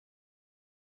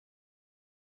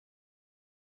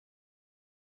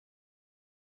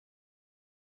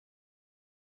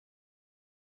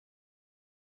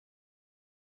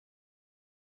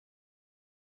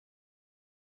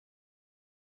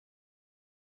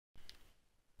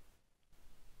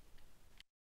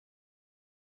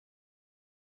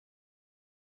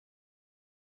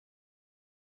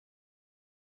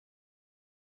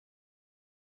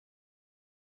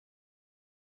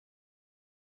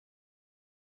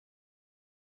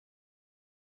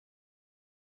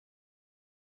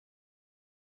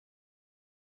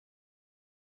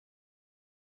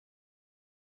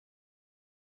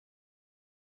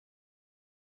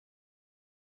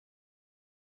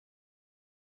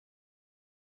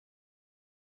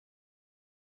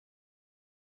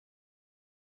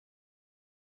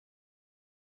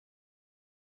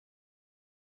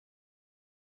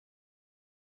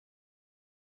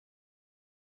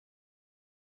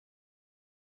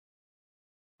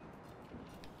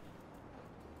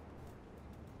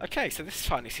Okay, so this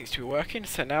finally seems to be working,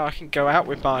 so now I can go out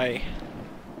with my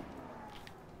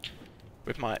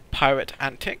pirate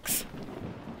antics.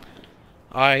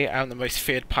 I am the most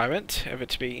feared pirate ever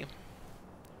to be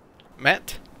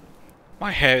met.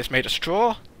 My hair is made of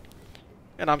straw,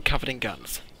 and I'm covered in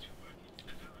guns.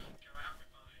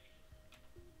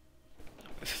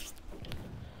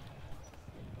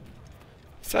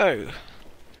 So,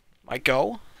 my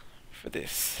goal for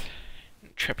this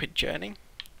intrepid journey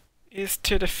is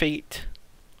to defeat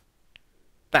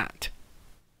that.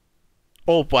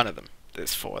 Or one of them.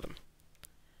 There's 4 of them.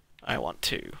 I want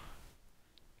to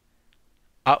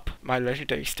up my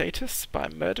legendary status by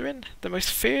murdering the most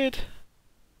feared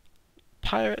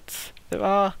pirates there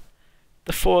are,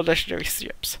 the 4 legendary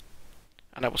ships.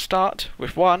 And I will start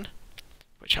with one,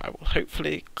 which I will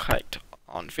hopefully collect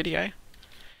on video,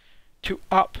 to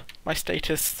up my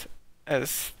status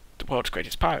as the world's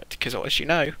greatest pirate, because as you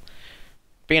know,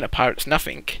 being a pirate's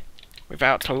nothing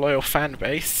without a loyal fan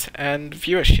base and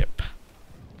viewership.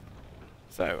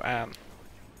 So, I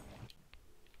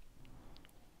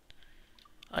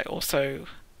also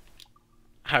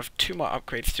have 2 more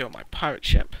upgrades to on my pirate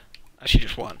ship. Actually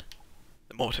just one.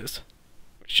 The mortars,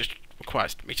 which just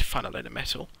requires me to find a load of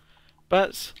metal.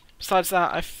 But besides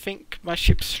that, I think my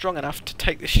ship's strong enough to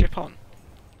take this ship on.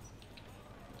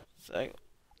 So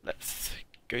let's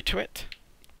go to it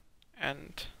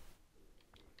and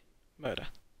murder.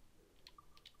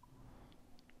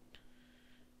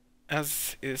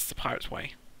 As is the pirate's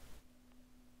way.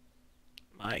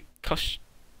 My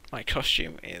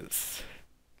costume is,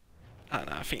 I don't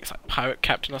know, I think it's like pirate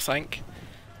captain or something.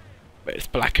 But it's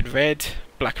black and red.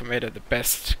 Black and red are the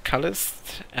best colours,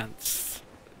 and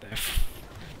they're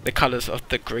the colours of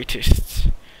the greatest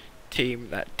team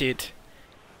that did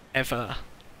ever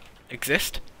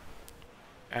exist,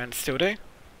 and still do.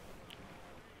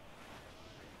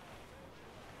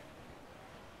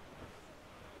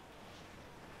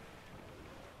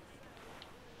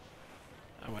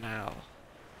 I will now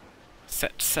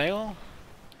set sail.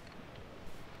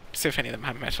 See if any of them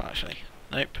have metal actually.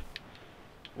 Nope.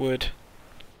 Wood.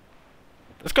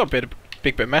 It's got a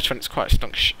big bit of metal and it's quite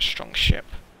a strong ship.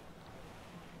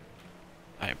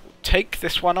 I will take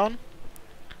this one on.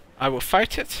 I will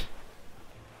fight it.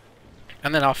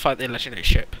 And then I'll fight the legendary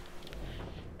ship.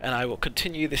 And I will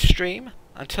continue this stream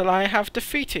until I have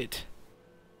defeated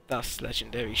this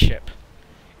legendary ship.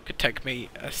 Could take me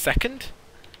a second.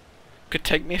 Could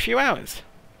take me a few hours.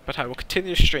 But I will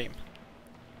continue the stream.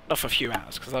 Not for a few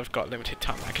hours, because I've got limited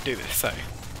time I can do this, so...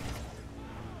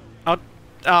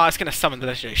 I was going to summon the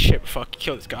legendary ship before I could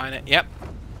kill this guy in it. Yep.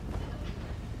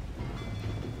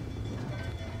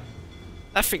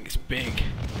 That thing is big.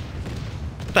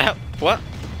 What the hell? What?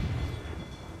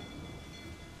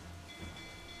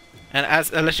 And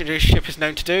as a legendary ship is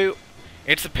known to do,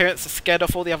 its appearance has scared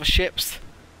off all the other ships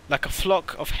like a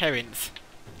flock of herons.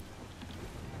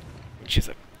 Which is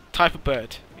a type of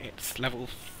bird. It's level...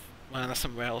 well, that's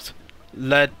somewhere else.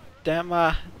 La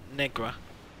Dama Negra.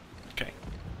 Okay.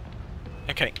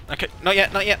 Okay, okay. Not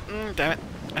yet, not yet. Damn it.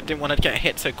 I didn't want to get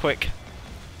hit so quick.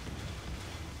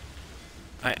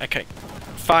 Okay.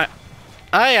 Fire.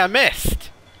 Hey, I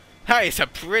missed! That is a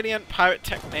brilliant pirate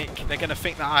technique. They're going to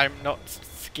think that I'm not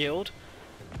skilled.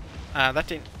 That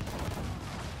didn't...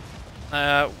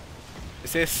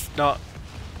 is this not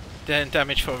doing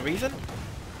damage for a reason?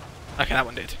 Okay, that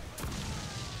one did.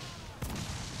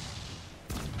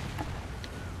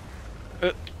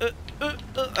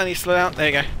 I need to slow down. There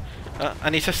you go.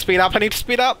 I need to speed up. I need to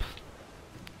speed up.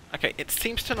 Okay, it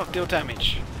seems to not deal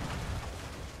damage.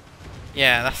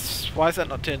 Yeah, that's... why is that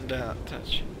not doing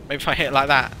damage? Maybe if I hit it like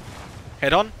that.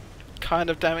 Head on. Kind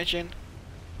of damaging.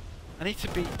 I need to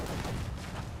be...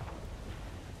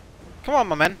 come on,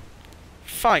 my man.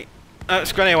 Fight. Oh,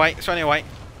 it's running away. It's running away.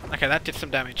 Okay, that did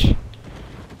some damage.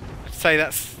 I'd say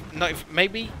that's not even,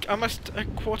 maybe almost a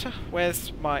quarter.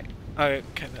 Where's my... oh,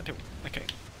 okay, that didn't... okay.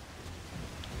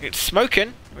 It's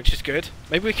smoking, which is good.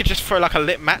 Maybe we could just throw like a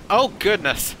lit mat. Oh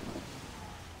goodness.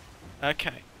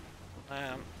 Okay.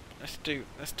 Let's do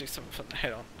something from the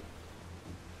head on.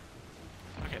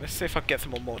 Okay, let's see if I can get some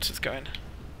more mortars going.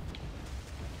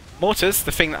 Mortars,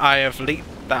 the thing that I have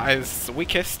that is the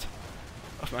weakest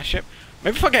of my ship.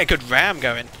 Maybe if I get a good ram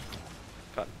going.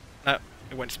 God, no,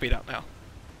 it won't speed up now.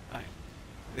 Right.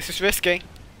 This is risky.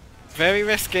 Very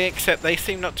risky, except they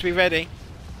seem not to be ready.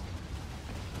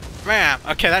 Ram!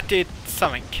 Okay, that did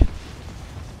something.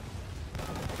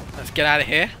 Let's get out of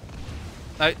here.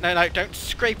 No, no, no, don't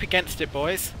scrape against it,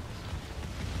 boys.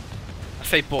 I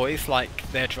say boys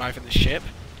like they're driving the ship.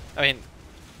 I mean,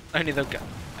 only they'll go.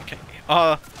 Okay.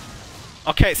 Oh,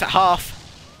 okay, it's at half.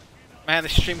 Man,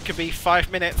 this stream could be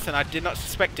 5 minutes, and I did not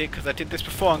suspect it because I did this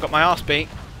before and got my ass beat.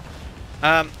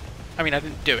 I mean, I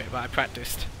didn't do it, but I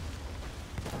practiced.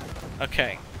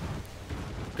 Okay.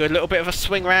 Good little bit of a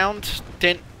swing round.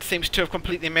 Didn't seems to have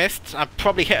completely missed. I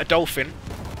probably hit a dolphin.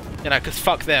 You know, because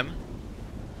fuck them.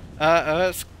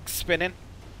 It's spinning.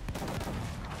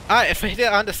 If I hit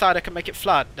it underside, I can make it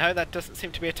flood. No, that doesn't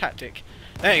seem to be a tactic.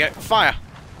 There you go. Fire.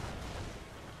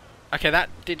 Okay, that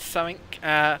did something.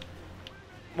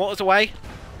 Water's away.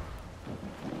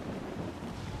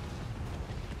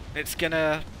 It's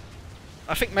gonna...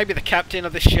 I think maybe the captain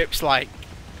of this ship's like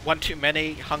one too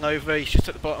many, hungover. He's just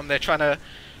at the bottom.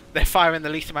 They're firing the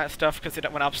least amount of stuff because they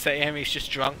don't want to upset him. He's just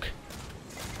drunk.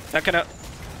 Is that gonna...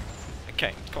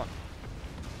 Okay, come on.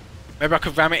 Maybe I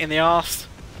could ram it in the arse.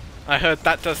 I heard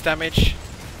that does damage.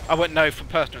 I wouldn't know from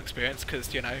personal experience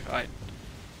because, you know, I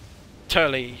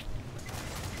totally...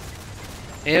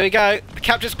 Here we go. The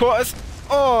captain's quarters.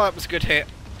 Oh, that was a good hit.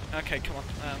 Okay, come on.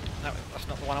 That's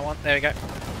not the one I want. There we go.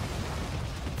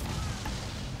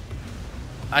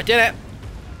 I did it.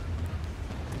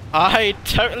 I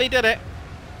totally did it.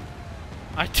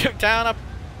 I took down a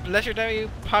legendary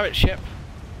pirate ship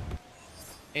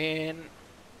in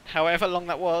however long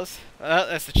that was.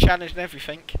 There's the challenge and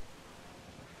everything.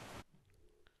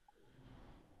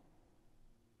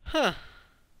 Huh.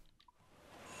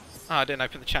 Oh, I didn't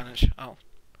open the challenge. Oh.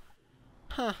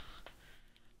 Huh.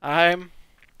 I've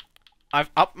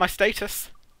upped my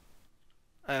status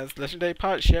as legendary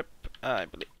pirate ship. I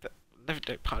believe that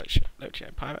legendary pirate ship,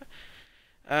 legendary pirate.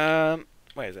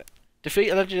 Where is it? Defeat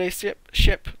a legendary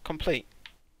ship complete.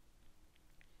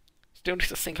 Still needs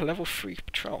to sink a level 3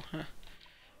 patrol. Huh.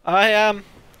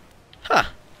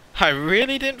 I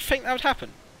really didn't think that would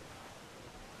happen.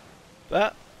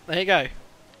 But there you go.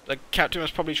 The captain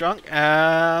was probably drunk.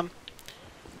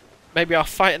 Maybe I'll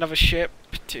fight another ship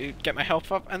to get my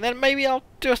health up, and then maybe I'll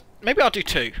do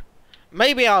two.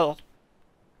 Maybe I'll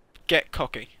get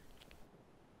cocky.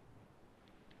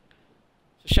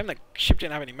 It's a shame the ship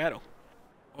didn't have any metal.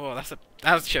 Oh,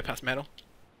 that ship has metal.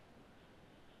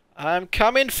 I'm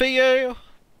coming for you.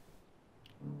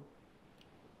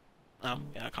 Oh,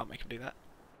 yeah, I can't make him do that.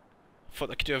 Thought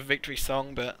they could do a victory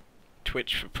song, but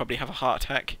Twitch would probably have a heart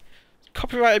attack.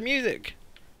 Copyrighted music.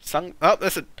 Sung. Oh,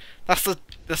 that's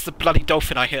the bloody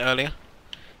dolphin I hit earlier.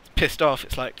 It's pissed off.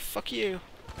 It's like, fuck you.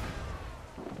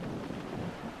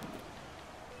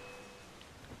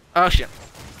 Oh shit.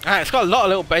 Alright, it's got a lot of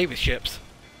little baby ships.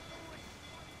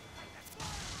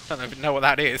 Don't even know what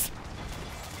that is.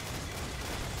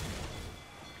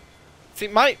 See,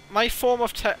 my form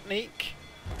of technique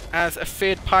as a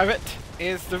feared pirate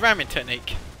is the ramming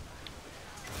technique.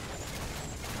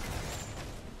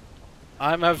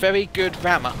 I'm a very good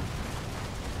rammer.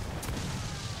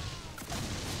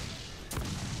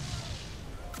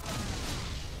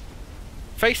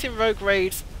 Facing rogue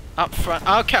raids up front.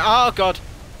 Okay, oh god.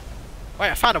 Wait,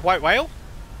 I found a white whale?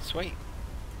 Sweet.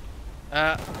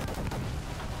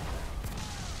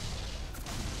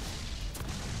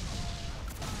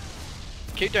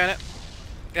 Keep doing it.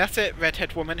 That's it,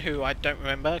 redhead woman who I don't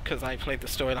remember because I played the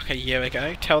story like a year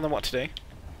ago. Tell them what to do.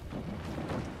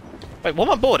 Wait, what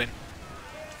am I boarding?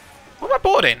 What am I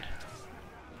boarding?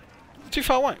 It's too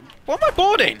far away. What am I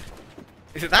boarding?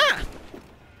 Is it that?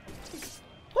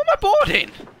 What am I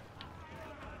boarding?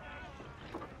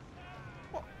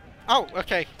 What? Oh,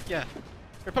 okay, yeah.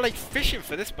 We're probably fishing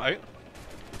for this boat.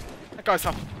 That guy's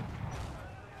up.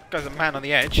 That guy's a man on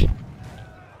the edge.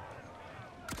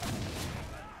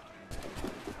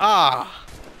 Ah!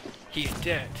 He's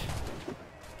dead.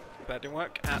 That didn't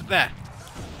work. There.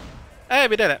 Hey,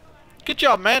 we did it. Good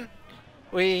job, man.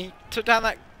 We took down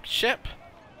that ship.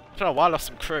 I don't know why I lost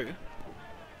some crew.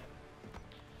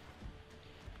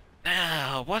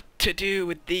 Now, what to do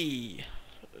with thee?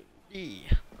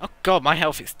 Oh god, my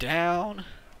health is down.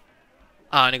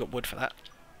 I only got wood for that.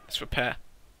 Let's repair.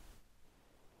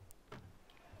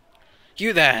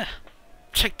 You there!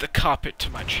 Take the carpet to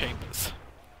my chambers.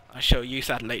 I shall use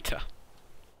that later.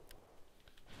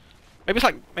 Maybe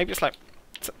it's like...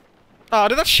 Oh,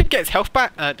 did that ship get its health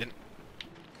back? No, it didn't.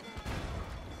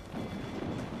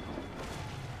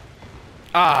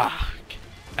 Ah,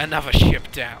 another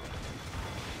ship down.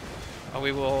 Oh,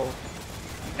 we will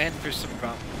end through some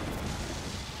rum.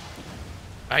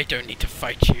 I don't need to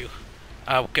fight you.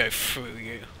 I'll go through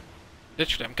you.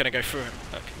 Literally, I'm gonna go through him.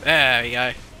 Look, there we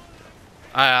go.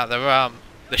 Ah, the rum,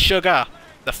 the sugar,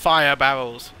 the fire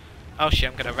barrels. Oh shit,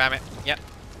 I'm gonna ram it. Yep.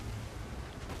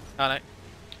 Oh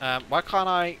no. Why can't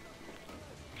I?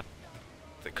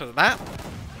 Is it because of that?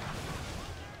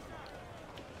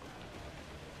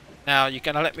 Now, you're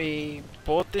gonna let me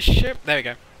board this ship? There we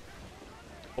go.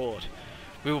 board.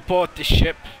 We will board this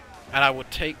ship, and I will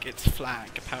take its flag,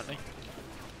 apparently.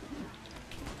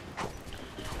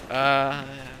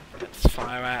 Let's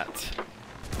fire at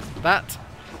that.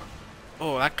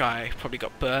 Oh, that guy probably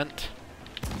got burnt.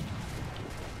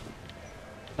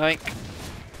 Like,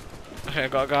 okay, I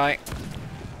got a guy.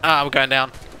 Ah, we're going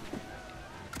down.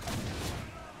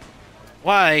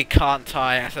 Why can't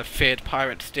I, as a feared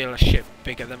pirate, steal a ship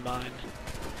bigger than mine?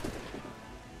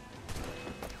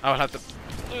 I will have to...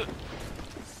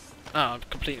 Oh, I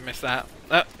completely missed that.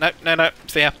 No, no, no, no.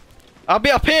 See ya. I'll be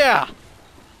up here!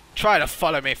 Try to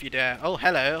follow me if you dare. Oh,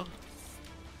 hello.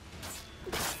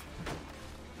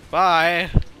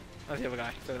 Bye. Where's the other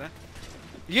guy? Over there.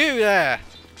 You there!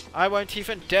 I won't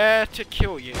even dare to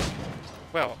kill you.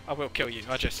 Well, I will kill you.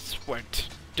 I just won't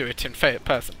do it in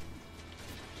person.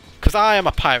 Because I am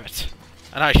a pirate,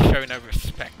 and I show no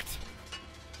respect.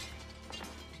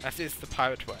 That is the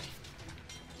pirate way,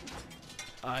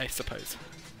 I suppose.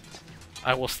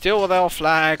 I will steal their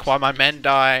flag while my men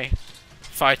die,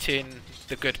 fighting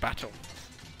the good battle.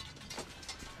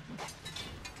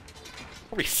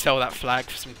 Probably sell that flag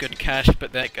for some good cash,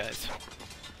 but there it goes.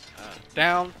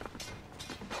 Down.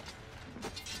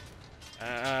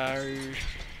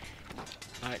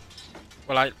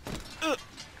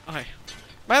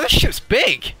 Man, this ship's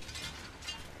big!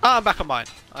 Ah, I'm back on mine.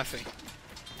 I see.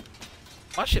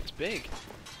 My ship's big.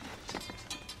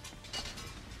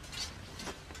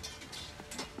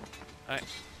 Alright.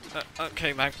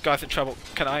 Okay, man, guy's in trouble.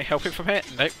 Can I help him from here?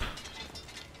 Nope.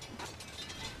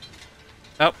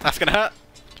 Nope, that's gonna hurt.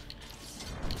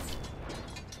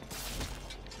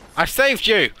 I saved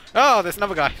you! Oh, there's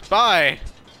another guy. Bye!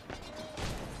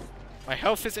 My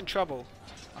health is in trouble.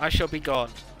 I shall be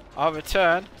gone. I'll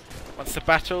return once the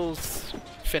battle's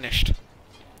finished.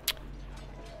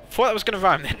 Thought that was gonna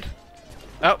rhyme then.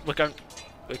 Oh, we're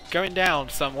going down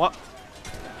somewhat.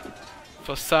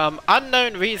 For some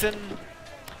unknown reason,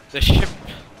 the ship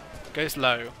goes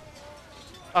low.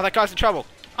 Oh, that guy's in trouble.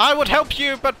 I would help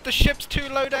you, but the ship's too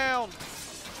low down.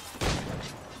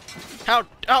 How?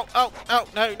 Oh, oh, oh,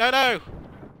 no, no, no.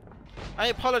 I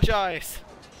apologize.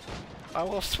 I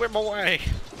will swim away.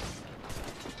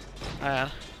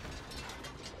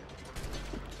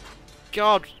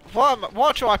 God,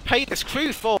 what do I pay this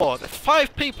crew for? There's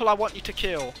 5 people I want you to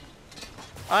kill.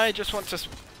 I just want to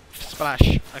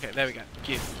splash. Okay, there we go.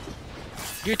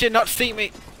 You did not see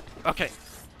me. Okay.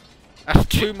 That's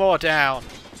 2 more down.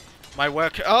 My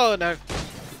work. Oh no.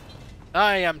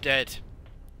 I am dead.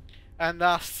 And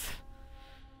thus,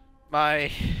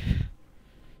 I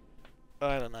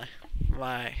don't know.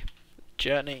 My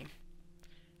journey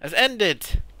has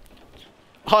ended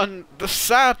on the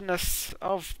sadness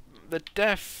of the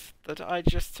death that I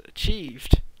just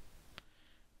achieved.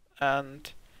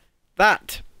 And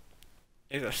that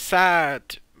is a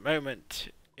sad moment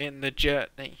in the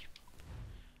journey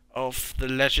of the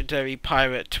legendary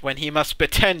pirate when he must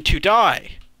pretend to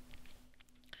die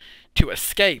to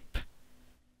escape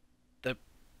the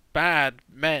bad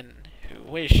men who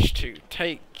wish to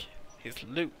take his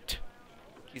loot,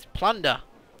 his plunder,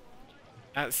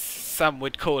 as some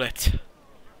would call it.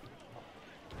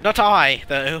 Not I,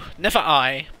 though. Never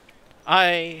I.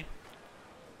 I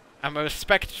am a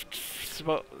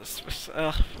respectable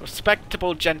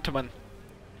gentleman.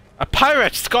 A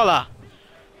pirate scholar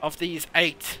of these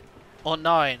 8 or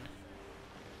 9.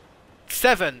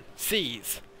 7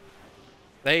 seas.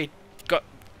 They got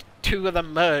 2 of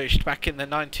them merged back in the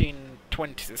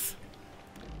 1920s.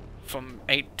 From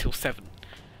 8 till 7.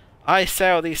 I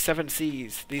sail these 7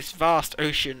 seas, these vast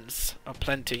oceans of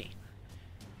plenty.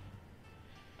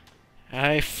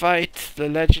 I fight the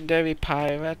legendary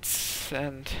pirates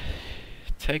and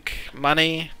take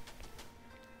money.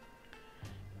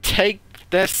 Take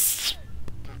this,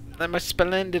 the most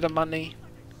splendid of money.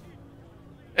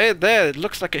 Hey, there, it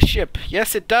looks like a ship.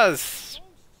 Yes, it does.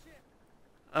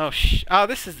 Oh,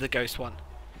 this is the ghost one.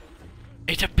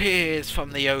 It appears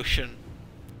from the ocean,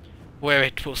 where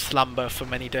it will slumber for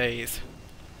many days.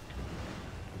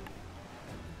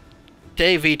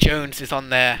 Davy Jones is on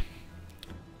there.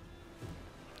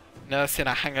 Nursing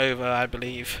a hangover, I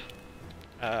believe.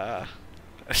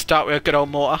 Let's start with a good old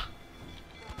mortar.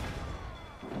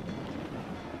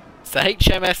 It's the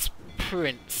HMS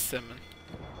Prince.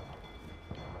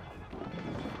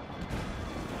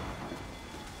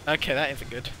 Okay, that isn't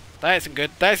good. That isn't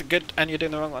good. That isn't good, and you're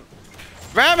doing the wrong one.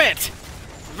 Ram it!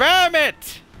 Ram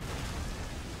it!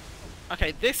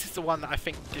 Okay, this is the one that I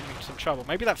think did me some trouble.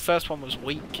 Maybe that first one was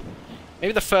weak.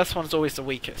 Maybe the first one's always the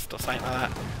weakest, or something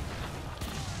like that.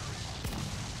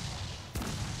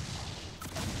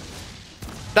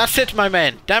 That's it, my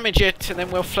men. Damage it, and then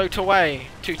we'll float away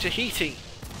to Tahiti.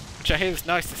 which I hear is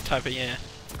nice this time of year.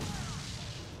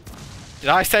 Did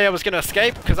I say I was going to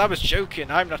escape? Because I was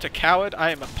joking. I'm not a coward. I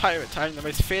am a pirate. I'm the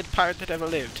most feared pirate that ever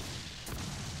lived.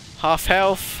 Half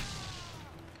health.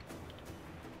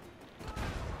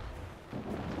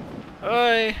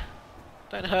 Oi!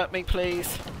 Don't hurt me,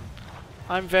 please.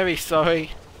 I'm very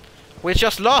sorry. We're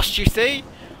just lost, you see?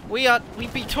 We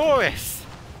be tourists.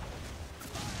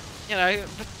 You know,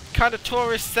 the kind of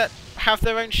tourists that have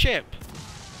their own ship.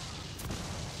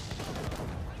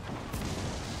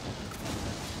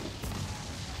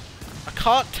 I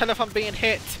can't tell if I'm being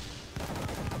hit,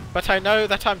 but I know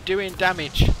that I'm doing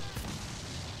damage.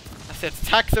 I said,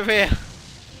 attack the rear.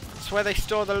 That's where they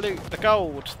store the loot, the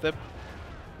gold, the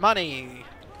money.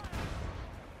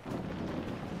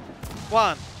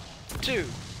 1, 2,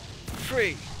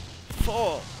 3,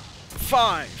 4,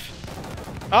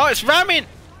 5. Oh, it's ramming!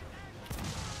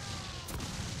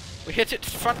 We hit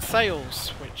its front sails,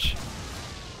 which...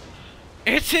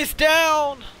 It is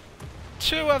down!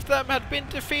 2 of them had been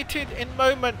defeated in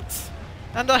moments,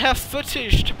 and I have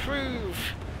footage to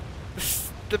prove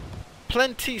the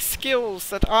plenty skills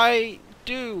that I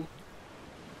do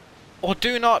or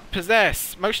do not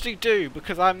possess. Mostly do,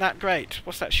 because I'm that great.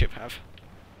 What's that ship have?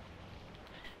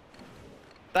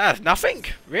 That has nothing?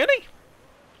 Really?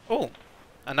 Oh,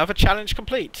 another challenge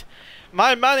complete.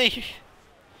 My money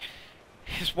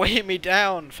is weighing me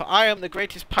down, for I am the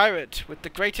greatest pirate with the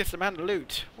greatest amount of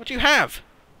loot. What do you have?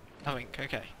 Nothing,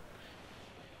 okay.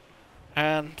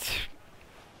 And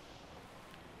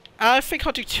I think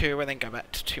I'll do 2 and then go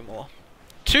back to 2 more.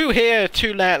 2 here,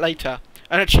 2 later.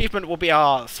 An achievement will be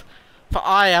ours. For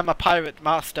I am a pirate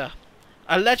master.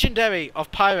 A legendary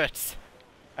of pirates.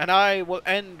 And I will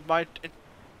end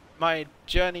my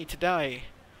journey today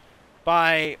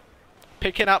by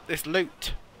picking up this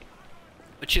loot.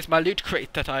 Which is my loot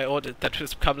crate that I ordered that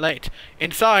has come late.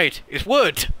 Inside is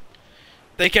wood.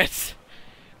 They get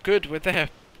good with their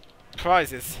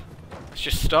prizes. Let's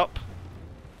just stop.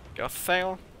 Get off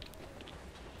sail.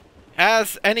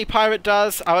 As any pirate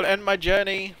does, I will end my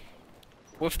journey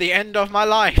with the end of my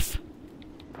life.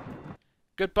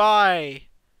 Goodbye,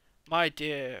 my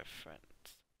dear friend.